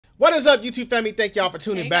What is up, YouTube family? Thank y'all for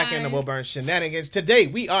tuning back guys. into Wilburn Shenanigans. Today,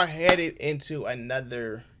 we are headed into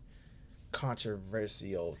another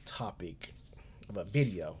controversial topic of a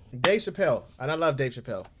video. Dave Chapelle, and I love Dave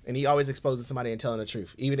Chapelle, and he always exposes somebody and telling the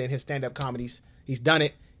truth. Even in his stand-up comedies, he's done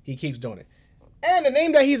it. He keeps doing it. And the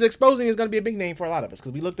name that he's exposing is going to be a big name for a lot of us,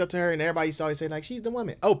 because we looked up to her, and everybody used to always say, like, she's the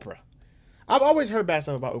woman. Oprah. I've always heard bad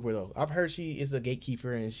stuff about Oprah, though. I've heard she is a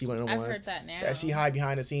gatekeeper, and she one of the ones heard that now. that she hide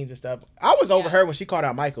behind the scenes and stuff. I was over her when she called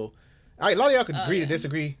out Michael. A lot of y'all could agree to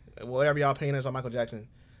disagree, whatever y'all opinion is on Michael Jackson.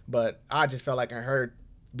 But I just felt like I heard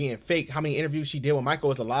being fake, how many interviews she did when Michael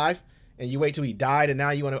was alive, and you wait till he died, and now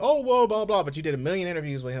you want to, oh, whoa, blah, blah, but you did 1 million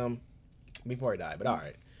interviews with him before he died. But all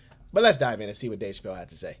right. But let's dive in and see what Dave Chapelle had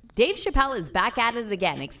to say. Dave Chapelle is back at it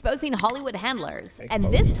again, exposing Hollywood handlers.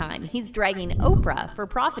 And this time, he's dragging Oprah for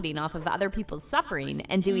profiting off of other people's suffering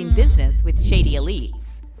and doing business with shady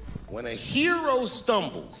elites. When a hero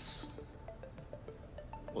stumbles,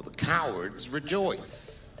 well, the cowards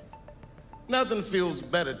rejoice. Nothing feels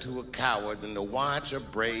better to a coward than to watch a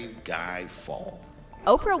brave guy fall.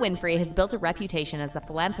 Oprah Winfrey has built a reputation as a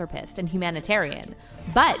philanthropist and humanitarian,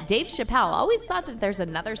 but Dave Chapelle always thought that there's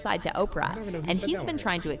another side to Oprah, and he's been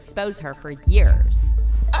trying to expose her for years.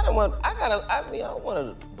 I don't want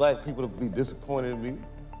black people to be disappointed in me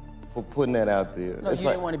for putting that out there. No, you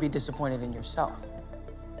didn't want to be disappointed in yourself.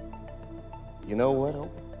 You know what, Oprah?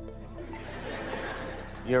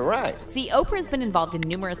 You're right. See, Oprah's been involved in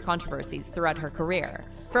numerous controversies throughout her career.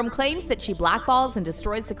 From claims that she blackballs and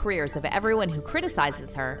destroys the careers of everyone who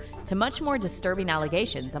criticizes her, to much more disturbing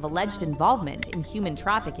allegations of alleged involvement in human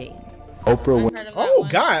trafficking. Oprah. Oh,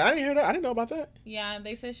 God, I didn't hear that. I didn't know about that. Yeah,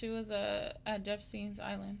 they said she was at Epstein's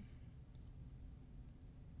Island.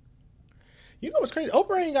 You know what's crazy?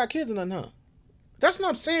 Oprah ain't got kids and nothing, huh? That's what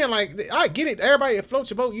I'm saying. Like, I get it. Everybody floats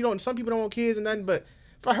your boat. You don't. Some people don't want kids and nothing, but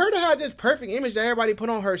for her to have this perfect image that everybody put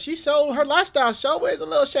on her, her lifestyle show is a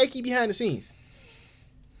little shaky behind the scenes.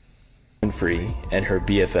 Winfrey and her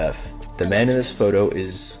BFF. The man in this photo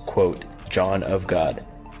is, quote, John of God.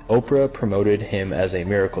 Oprah promoted him as a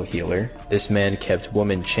miracle healer. This man kept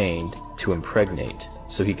women chained to impregnate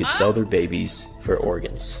so he could sell their babies for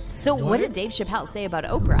organs. So what did Dave Chapelle say about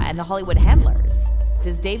Oprah and the Hollywood handlers?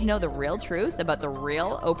 Does Dave know the real truth about the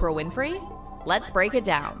real Oprah Winfrey? Let's break it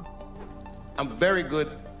down. I'm very good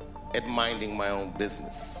at minding my own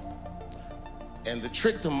business. And the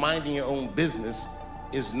trick to minding your own business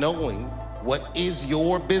is knowing what is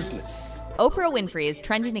your business. Oprah Winfrey is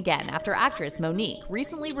trending again after actress Monique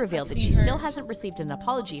recently revealed that she still hasn't received an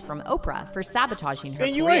apology from Oprah for sabotaging her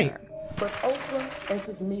career. But Oprah, this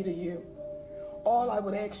is me to you. All I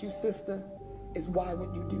would ask you, sister, is why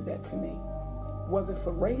would you do that to me? Was it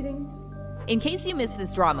for ratings? In case you missed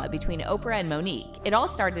this drama between Oprah and Monique, it all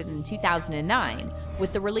started in 2009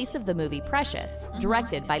 with the release of the movie Precious,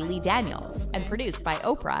 directed by Lee Daniels and produced by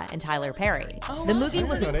Oprah and Tyler Perry. The movie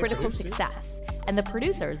was a critical success, and the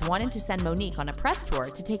producers wanted to send Monique on a press tour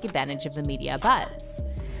to take advantage of the media buzz.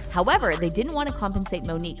 However, they didn't want to compensate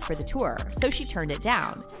Monique for the tour, so she turned it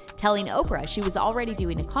down, telling Oprah she was already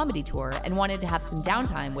doing a comedy tour and wanted to have some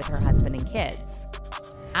downtime with her husband and kids.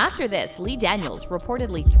 After this, Lee Daniels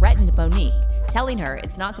reportedly threatened Monique, telling her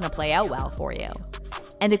it's not going to play out well for you.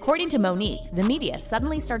 And according to Monique, the media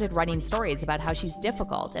suddenly started writing stories about how she's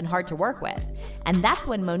difficult and hard to work with. And that's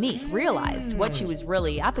when Monique realized what she was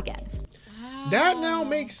really up against. That now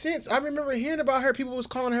makes sense. I remember hearing about her. People was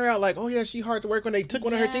calling her out like, oh, yeah, she hard to work when they took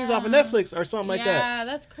one of her things off of Netflix or something like that. Yeah,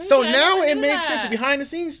 that's crazy. So now it makes sense, the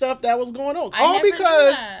behind-the-scenes stuff that was going on. All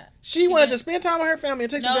because she wanted to spend time with her family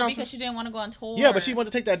and take some downtime. No, because she didn't want to go on tour. Yeah, but she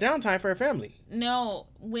wanted to take that downtime for her family. No,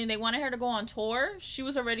 when they wanted her to go on tour, she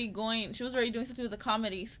was already doing something with the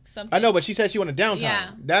comedy. Something. I know, but she said she wanted downtime.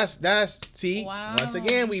 Yeah. That's see, once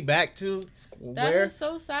again, we back to that is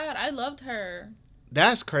so sad. I loved her.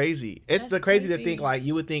 That's crazy. It's crazy to think, like,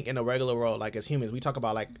 you would think in a regular world, like, as humans, we talk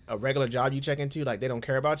about, like, a regular job you check into, like, they don't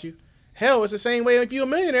care about you. Hell, it's the same way if you're a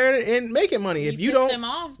millionaire and making money. If you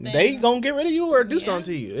don't, they gonna get rid of you or do something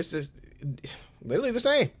to you. It's just literally the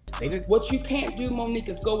same. What you can't do, Monique,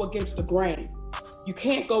 is go against the grain. You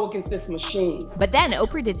can't go against this machine. But then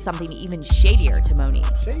Oprah did something even shadier to Monique.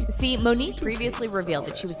 See, Monique previously revealed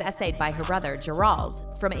that she was essayed by her brother, Gerald,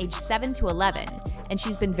 from age 7 to 11, and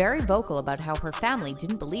she's been very vocal about how her family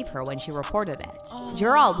didn't believe her when she reported it.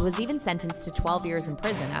 Gerald was even sentenced to 12 years in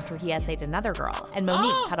prison after he essayed another girl, and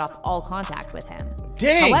Monique cut off all contact with him.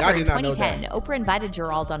 Dang, however, I did not in 2010, know that. Oprah invited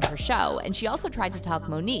Gerald on her show, and she also tried to talk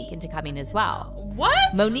Monique into coming as well.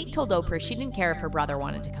 What? Monique told Oprah she didn't care if her brother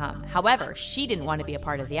wanted to come. However, she didn't want to be a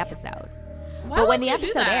part of the episode. But when the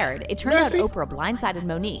episode aired, it turned out Oprah blindsided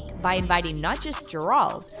Monique by inviting not just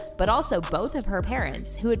Gerald, but also both of her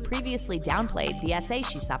parents, who had previously downplayed the SA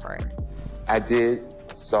she suffered. I did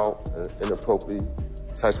assault and inappropriately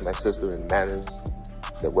touch my sister in manners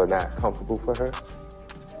that were not comfortable for her.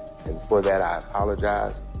 And for that, I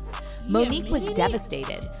apologize. Monique was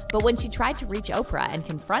devastated, but when she tried to reach Oprah and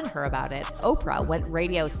confront her about it, Oprah went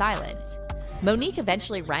radio silent. Monique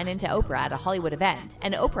eventually ran into Oprah at a Hollywood event,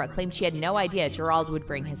 and Oprah claimed she had no idea Gerald would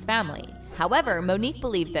bring his family. However, Monique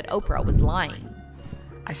believed that Oprah was lying.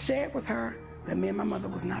 I shared with her that me and my mother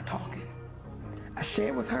was not talking. I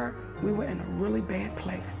shared with her we were in a really bad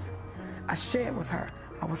place. I shared with her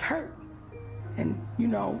I was hurt and,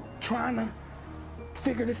 trying to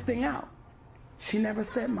figure this thing out. She never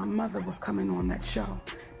said my mother was coming on that show,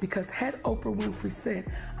 because had Oprah Winfrey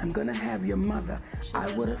said, I'm gonna have your mother,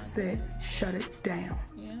 I would have said, shut it down.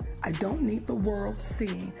 Yeah. I don't need the world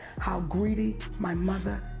seeing how greedy my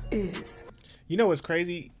mother is. You know what's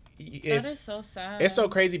crazy? That is so sad. It's so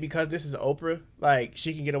crazy because this is Oprah. Like,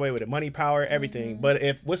 she can get away with it. Money, power, everything. Mm-hmm. But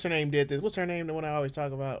if, what's her name did this? What's her name? The one I always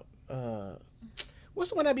talk about?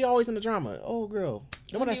 What's the one that be always in the drama? Oh, girl.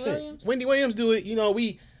 The one I said. Wendy Williams do it.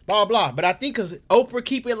 We blah, blah. But I think because Oprah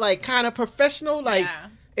keep it, like, kind of professional. Like,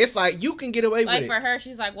 it's like you can get away with it. Like, for her,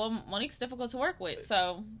 she's like, well, Monique's difficult to work with.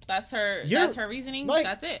 So that's her reasoning. Like,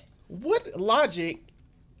 that's it. What logic?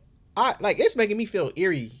 It's making me feel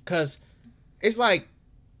eerie because it's like,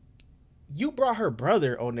 you brought her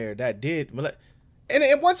brother on there that did,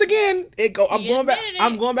 and once again,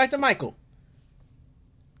 I'm going back to Michael.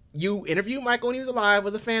 You interviewed Michael when he was alive,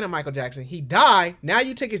 was a fan of Michael Jackson. He died. Now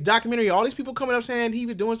you take his documentary, all these people coming up saying he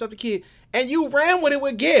was doing stuff to kid, and you ran with it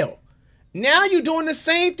with Gail. Now you doing the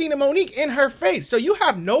same thing to Monique in her face. So you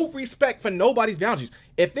have no respect for nobody's boundaries.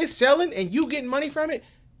 If it's selling and you getting money from it,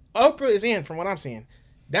 Oprah is in, from what I'm seeing.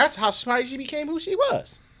 That's how she became who she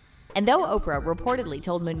was. And though Oprah reportedly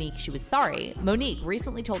told Monique she was sorry, Monique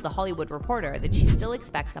recently told The Hollywood Reporter that she still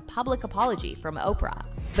expects a public apology from Oprah.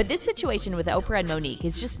 But this situation with Oprah and Monique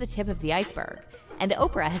is just the tip of the iceberg. And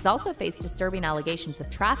Oprah has also faced disturbing allegations of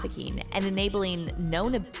trafficking and enabling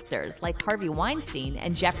known abusers like Harvey Weinstein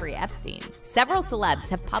and Jeffrey Epstein. Several celebs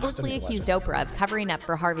have publicly accused Oprah of covering up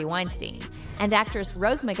for Harvey Weinstein, and actress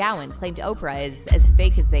Rose McGowan claimed Oprah is as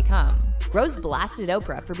fake as they come. Rose blasted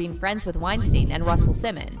Oprah for being friends with Weinstein and Russell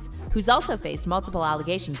Simmons, who's also faced multiple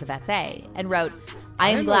allegations of SA, and wrote,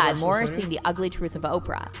 I am glad more are seeing the ugly truth of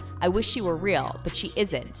Oprah. I wish she were real, but she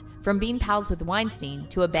isn't. From being pals with Weinstein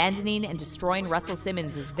to abandoning and destroying Russell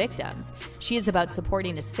Simmons as victims, she is about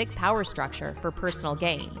supporting a sick power structure for personal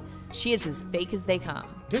gain. She is as fake as they come.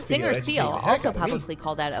 Singer Seal also publicly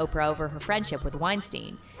called out Oprah over her friendship with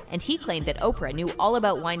Weinstein, and he claimed that Oprah knew all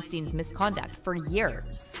about Weinstein's misconduct for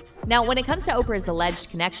years. Now, when it comes to Oprah's alleged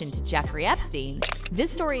connection to Jeffrey Epstein,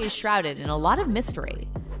 this story is shrouded in a lot of mystery.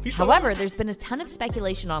 However, there's been a ton of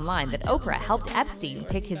speculation online that Oprah helped Epstein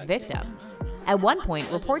pick his victims. At one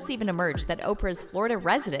point, reports even emerged that Oprah's Florida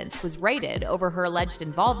residence was raided over her alleged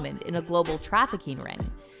involvement in a global trafficking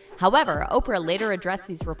ring. However, Oprah later addressed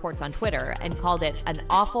these reports on Twitter and called it an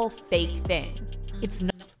awful fake thing. It's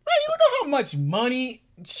not. Man, you know how much money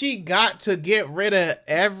she got to get rid of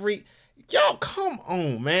every... Y'all, come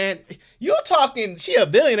on, man. You're talking, she a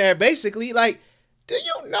billionaire, basically. Like, do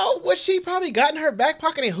you know what she probably got in her back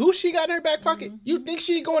pocket and who she got in her back pocket? Mm-hmm. You think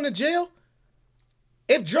she going to jail?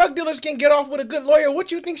 If drug dealers can get off with a good lawyer, what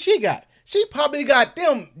you think she got? She probably got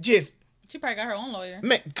them just... She probably got her own lawyer.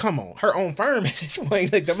 Man, come on. Her own firm at this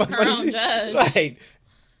point. Like, her own judge. Like,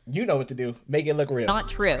 you know what to do. Make it look real. Not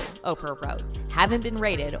true, Oprah wrote. Haven't been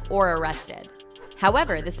raided or arrested.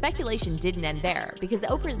 However, the speculation didn't end there, because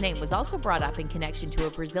Oprah's name was also brought up in connection to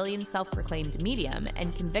a Brazilian self-proclaimed medium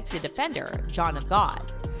and convicted offender, John of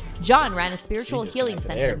God. John ran a spiritual healing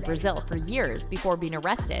center in Brazil for years before being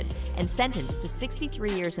arrested and sentenced to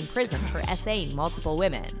 63 years in prison for SAing multiple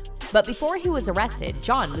women. But before he was arrested,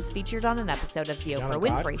 John was featured on an episode of The Oprah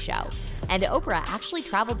Winfrey Show, and Oprah actually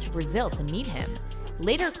traveled to Brazil to meet him,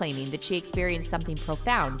 later claiming that she experienced something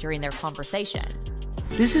profound during their conversation.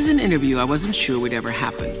 This is an interview I wasn't sure would ever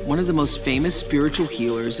happen. One of the most famous spiritual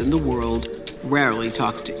healers in the world rarely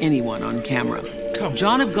talks to anyone on camera.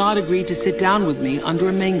 John of God agreed to sit down with me under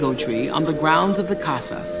a mango tree on the grounds of the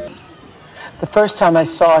casa. The first time I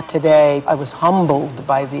saw it today, I was humbled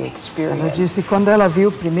by the experience. Ela disse quando ela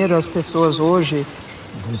viu primeiro as pessoas hoje,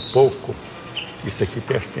 pouco, isso aqui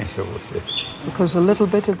pertence a você. Because a little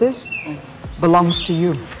bit of this belongs to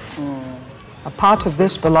you. A part of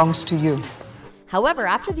this belongs to you. However,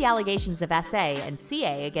 after the allegations of SA and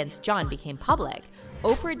CA against John became public,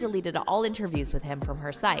 Oprah deleted all interviews with him from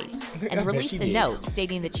her site and released a note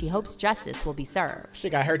stating that she hopes justice will be served. She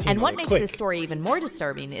got her team and what makes this story even more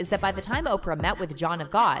disturbing is that by the time Oprah met with John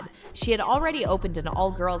of God, she had already opened an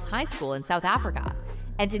all-girls high school in South Africa.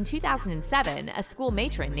 And in 2007, a school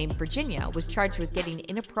matron named Virginia was charged with getting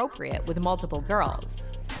inappropriate with multiple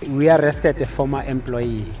girls. We arrested a former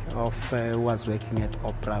employee who was working at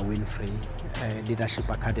Oprah Winfrey Leadership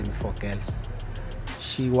Academy for Girls.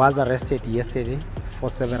 She was arrested yesterday for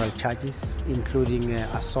several charges, including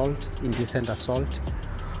assault, indecent assault,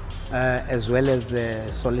 as well as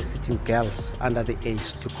soliciting girls under the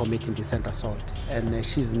age to commit indecent assault. And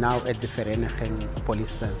she's now at the Vereniging police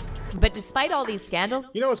cells. But despite all these scandals...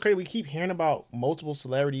 You know what's crazy? We keep hearing about multiple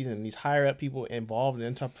celebrities and these higher up people involved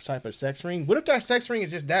in some type of sex ring. What if that sex ring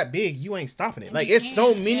is just that big? You ain't stopping it. Like, it's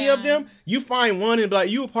so many of them. You find one and be like,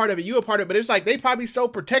 you a part of it, you a part of it. But it's like they probably so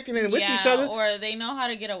protected and with each other. Or they know how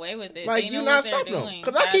to get away with it. Like, they know you're not stopping them.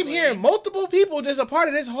 Because I keep hearing multiple people just a part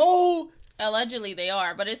of this whole... Allegedly they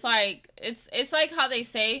are, but it's like it's like how they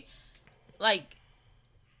say, like,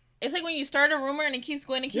 it's like when you start a rumor and it keeps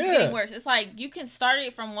going and keeps getting worse. It's like you can start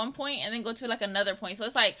it from one point and then go to like another point. So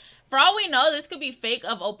it's like, for all we know, this could be fake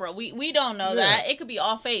of Oprah. We don't know that. It could be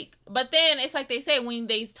all fake. But then it's like they say, when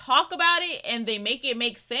they talk about it and they make it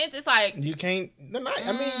make sense, it's like you can't deny.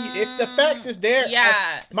 I mean, if the facts is there,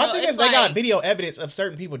 my thing is like, they got video evidence of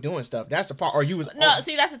certain people doing stuff. That's the part. Or you was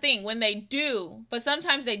see, that's the thing. When they do, but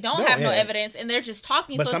sometimes they don't have no evidence and they're just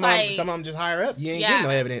talking. But so some of them just higher up. You ain't getting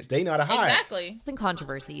no evidence. They know how to hire. Exactly. In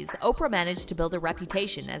controversies, Oprah managed to build a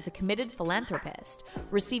reputation as a committed philanthropist,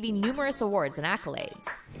 receiving numerous awards and accolades,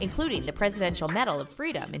 including the Presidential Medal of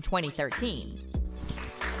Freedom in 2013.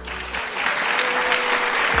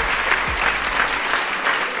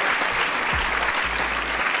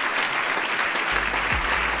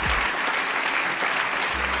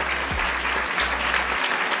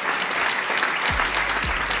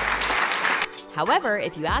 However,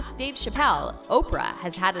 if you ask Dave Chapelle, Oprah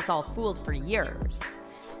has had us all fooled for years.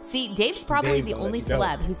 See, Dave's probably the only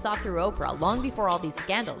celeb who saw through Oprah long before all these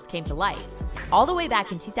scandals came to light. All the way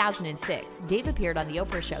back in 2006, Dave appeared on The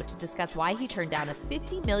Oprah Show to discuss why he turned down a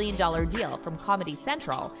 $50 million deal from Comedy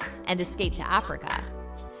Central and escaped to Africa.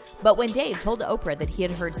 But when Dave told Oprah that he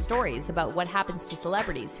had heard stories about what happens to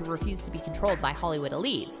celebrities who refuse to be controlled by Hollywood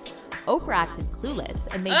elites, Oprah acted clueless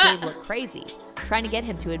and made Dave look crazy, trying to get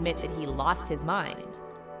him to admit that he lost his mind.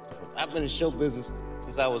 I've been in show business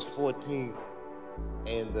since I was 14.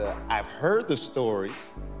 And I've heard the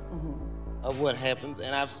stories of what happens,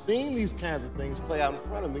 and I've seen these kinds of things play out in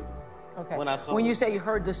front of me. Okay. When you say you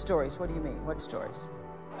heard the stories, what do you mean? What stories?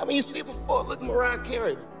 I mean, you see it before. Look, Mariah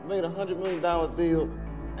Carey made a $100 million deal,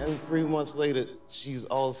 and 3 months later, she's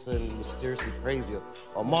all of a sudden mysteriously crazy.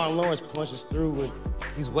 Or Martin Lawrence punches through, and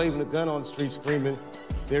he's waving a gun on the street screaming,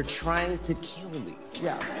 "They're trying to kill me."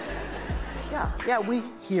 Yeah, we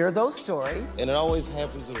hear those stories. And it always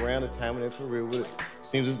happens around the time of their career where it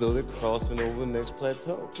seems as though they're crossing over the next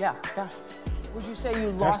plateau. Yeah. Would you say you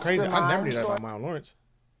lost your mind? I never knew that about Martin Lawrence.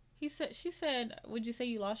 She said, would you say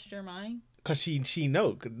you lost your mind? Because she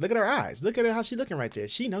know. Look at her eyes. Look at her, how she looking right there.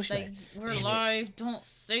 She knows. She's like, we're live. Don't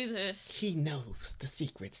say this. He knows the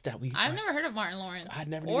secrets that we... I've never heard of Martin Lawrence.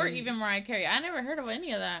 Or even Mariah Carey. I never heard of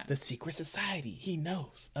any of that. The secret society. He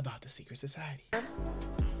knows about the secret society.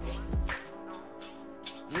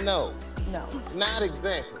 No. No. Not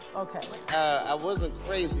exactly. Okay. I wasn't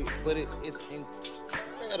crazy, but it's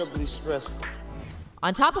incredibly stressful.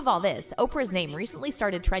 On top of all this, Oprah's name recently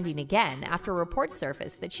started trending again after reports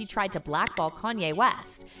surfaced that she tried to blackball Kanye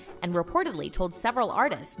West and reportedly told several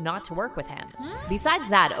artists not to work with him. Besides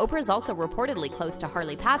that, Oprah's also reportedly close to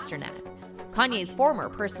Harley Pasternak, Kanye's former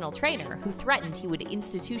personal trainer, who threatened he would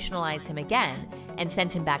institutionalize him again and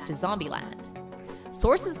send him back to Zombieland.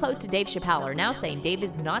 Sources close to Dave Chapelle are now saying Dave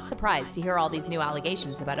is not surprised to hear all these new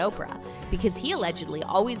allegations about Oprah because he allegedly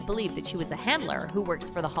always believed that she was a handler who works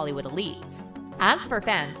for the Hollywood elites. As for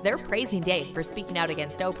fans, they're praising Dave for speaking out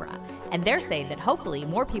against Oprah, and they're saying that hopefully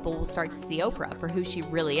more people will start to see Oprah for who she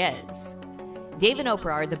really is. Dave and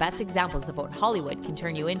Oprah are the best examples of what Hollywood can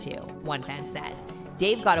turn you into, one fan said.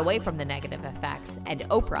 Dave got away from the negative effects, and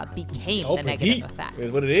Oprah became the negative effects.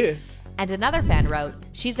 Is what it is. And another fan wrote,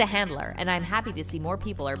 "She's a handler, and I'm happy to see more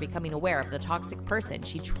people are becoming aware of the toxic person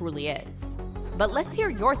she truly is." But let's hear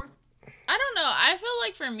your... I don't know. I feel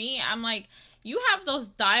like for me, I'm like, you have those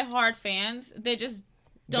diehard fans that just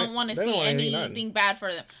don't want to see anything bad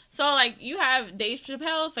for them. So, like, you have Dave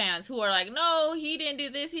Chapelle fans who are like, no, he didn't do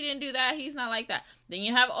this, he didn't do that, he's not like that. Then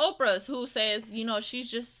you have Oprah's who says, you know,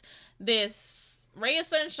 she's just this ray of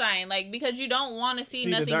sunshine, like, because you don't want to see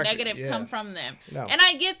nothing negative come from them. No. And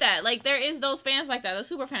I get that. Like, there is those fans like that, the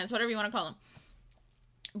super fans, whatever you want to call them.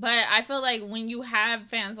 But I feel like when you have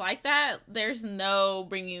fans like that, there's no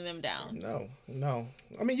bringing them down. No.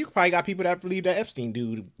 I mean, you probably got people that believe that Epstein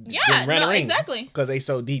dude. Yeah, no, exactly. Because they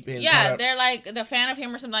so deep in. Yeah, they're like the fan of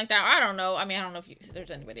him or something like that. I don't know. I mean, I don't know if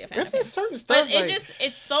there's anybody a fan of him. Certain stuff. But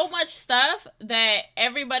it's so much stuff that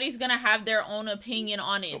everybody's gonna have their own opinion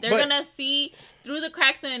on it. They're gonna see through the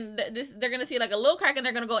cracks, and they're gonna see like a little crack, and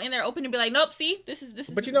they're gonna go in there open and be like, nope, see, this is.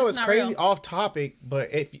 But you know, it's crazy real. off topic.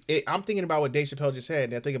 But I'm thinking about what Dave Chappelle just said,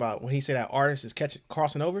 and I think about when he said that artist is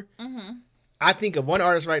crossing over. Mm-hmm. I think of one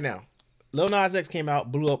artist right now. Lil Nas X came out,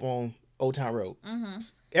 blew up on Old Town Road. Mm-hmm.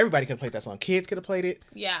 Everybody could have played that song. Kids could have played it.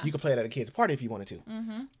 Yeah, you could play it at a kid's party if you wanted to.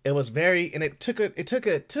 Mm-hmm. It was very, and it took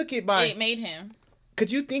it by. It made him.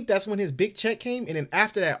 Could you think that's when his big check came, and then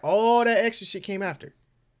after that, all that extra shit came after?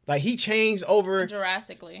 Like, he changed over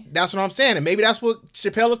drastically. That's what I'm saying, and maybe that's what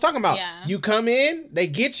Chappelle was talking about. Yeah. You come in, they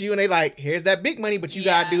get you, and they like, here's that big money, but you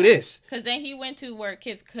gotta do this. Because then he went to where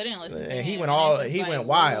kids couldn't listen to him. And he went like,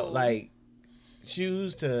 wild, whoa. like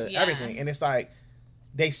shoes to everything, and it's like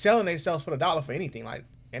they selling themselves for $1 for anything. Like,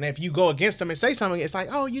 and if you go against them and say something, it's like,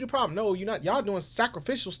 oh, you the problem. No, you're not. Y'all doing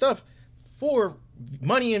sacrificial stuff for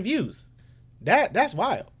money and views. That's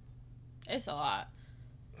wild. It's a lot.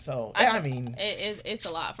 So I mean, it's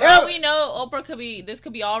a lot. For all we know, this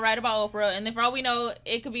could be all right about Oprah, and then for all we know,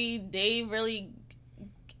 it could be Dave really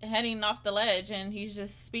heading off the ledge, and he's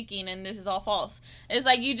just speaking, and this is all false. It's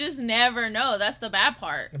like you just never know. That's the bad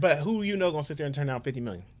part. But who gonna sit there and turn down $50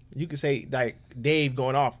 million? You could say like Dave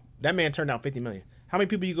going off. That man turned down $50 million. How many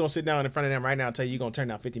people you gonna sit down in front of them right now and tell you gonna turn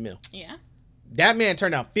down $50 million? Yeah. That man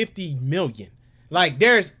turned down $50 million. Like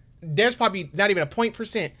there's probably not even a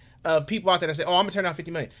 0.% of people out there that say, oh, I'm gonna turn down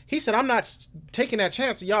 $50 million. He said, I'm not taking that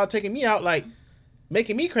chance of y'all taking me out, like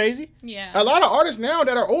making me crazy. Yeah. A lot of artists now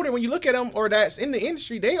that are older, when you look at them or that's in the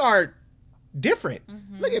industry, they are different.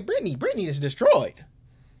 Mm-hmm. Look at Britney. Britney is destroyed.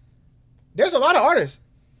 There's a lot of artists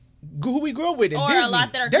who we grew up with in or Disney. A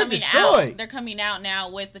lot that are they're coming destroyed. out. They're coming out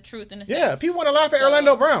now with the truth in the Yeah, people want to laugh at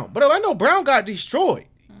Orlando Brown, but Orlando Brown got destroyed.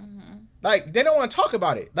 Mm-hmm. Like, they don't want to talk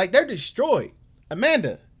about it. Like, they're destroyed.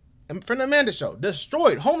 Amanda, from the Amanda Show,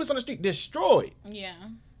 destroyed. Homeless on the street, destroyed. Yeah.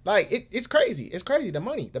 Like, it's crazy. It's crazy. The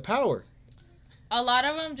money, the power. A lot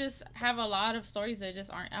of them just have a lot of stories that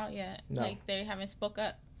just aren't out yet. No. Like, they haven't spoke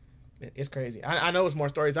up. It's crazy. I know it's more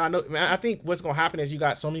stories. I think what's going to happen is you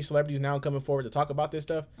got so many celebrities now coming forward to talk about this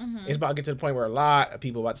stuff. Mm-hmm. It's about to get to the point where a lot of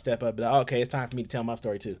people about to step up and be like, okay, it's time for me to tell my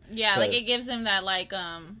story too. Yeah, like it gives them that like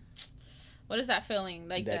what is that feeling?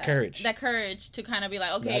 Like that courage. That courage to kind of be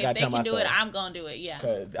like, okay, if they can do it, I'm going to do it. Yeah.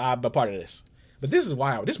 Cause I'm a part of this. But this is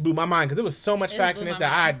wild. This blew my mind because there was so much facts in this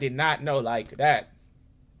that I did not know. Like, that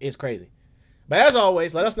is crazy. But as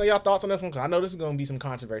always, let us know your thoughts on this one because I know this is going to be some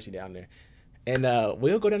controversy down there. And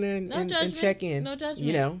we'll go down there and check in. No judgment.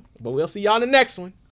 You know, but we'll see y'all in the next one.